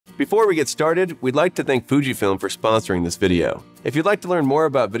Before we get started, we'd like to thank Fujifilm for sponsoring this video. If you'd like to learn more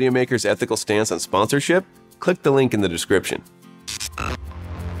about Videomaker's ethical stance on sponsorship, click the link in the description.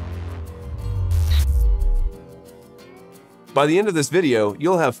 By the end of this video,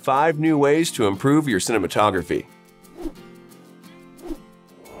 you'll have 5 new ways to improve your cinematography.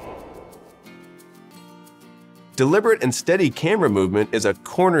 Deliberate and steady camera movement is a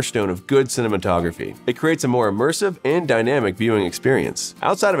cornerstone of good cinematography. It creates a more immersive and dynamic viewing experience.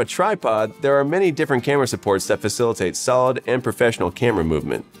 Outside of a tripod, there are many different camera supports that facilitate solid and professional camera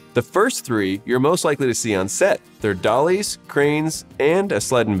movement. The first 3 you're most likely to see on set. They're dollies, cranes, and a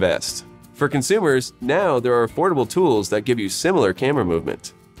sled and vest. For consumers, now there are affordable tools that give you similar camera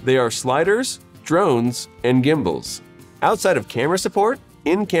movement. They are sliders, drones, and gimbals. Outside of camera support,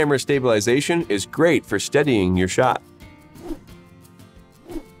 in-camera stabilization is great for steadying your shot.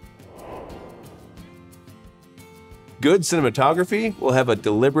 Good cinematography will have a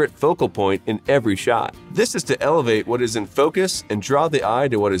deliberate focal point in every shot. This is to elevate what is in focus and draw the eye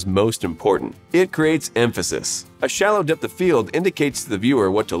to what is most important. It creates emphasis. A shallow depth of field indicates to the viewer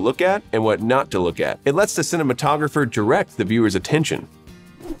what to look at and what not to look at. It lets the cinematographer direct the viewer's attention.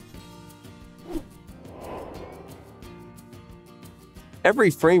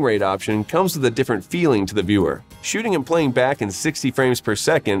 Every frame rate option comes with a different feeling to the viewer. Shooting and playing back in 60 frames per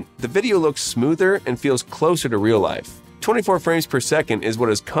second, the video looks smoother and feels closer to real life. 24 frames per second is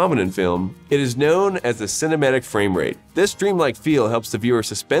what is common in film. It is known as the cinematic frame rate. This dreamlike feel helps the viewer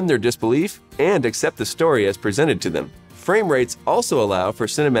suspend their disbelief and accept the story as presented to them. Frame rates also allow for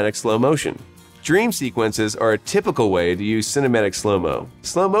cinematic slow motion. Dream sequences are a typical way to use cinematic slow-mo.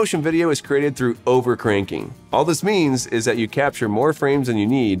 Slow motion video is created through overcranking. All this means is that you capture more frames than you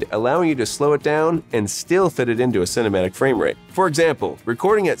need, allowing you to slow it down and still fit it into a cinematic frame rate. For example,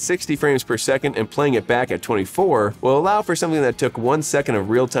 recording at 60 frames per second and playing it back at 24 will allow for something that took 1 second of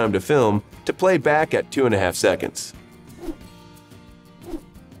real time to film to play back at 2.5 seconds.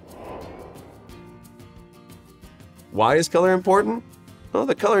 Why is color important? Well,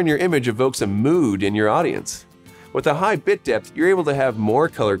 the color in your image evokes a mood in your audience. With a high bit depth, you're able to have more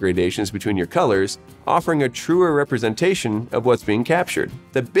color gradations between your colors, offering a truer representation of what's being captured.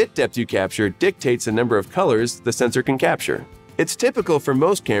 The bit depth you capture dictates the number of colors the sensor can capture. It's typical for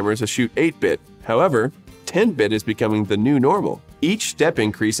most cameras to shoot 8-bit. However, 10-bit is becoming the new normal. Each step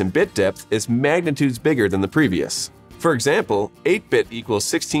increase in bit depth is magnitudes bigger than the previous. For example, 8-bit equals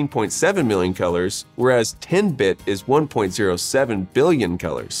 16.7 million colors, whereas 10-bit is 1.07 billion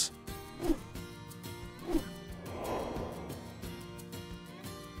colors.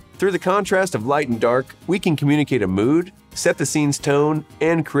 Through the contrast of light and dark, we can communicate a mood, set the scene's tone,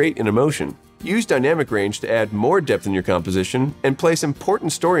 and create an emotion. Use dynamic range to add more depth in your composition and place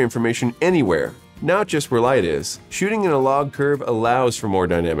important story information anywhere, not just where light is. Shooting in a log curve allows for more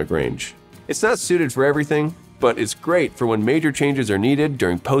dynamic range. It's not suited for everything, but it's great for when major changes are needed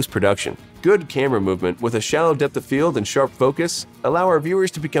during post-production. Good camera movement with a shallow depth of field and sharp focus allow our viewers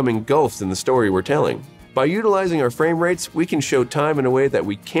to become engulfed in the story we're telling. By utilizing our frame rates, we can show time in a way that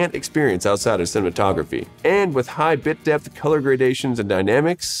we can't experience outside of cinematography. And with high bit depth, color gradations, and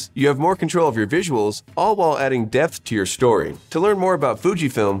dynamics, you have more control of your visuals, all while adding depth to your story. To learn more about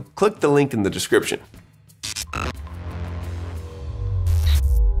Fujifilm, click the link in the description.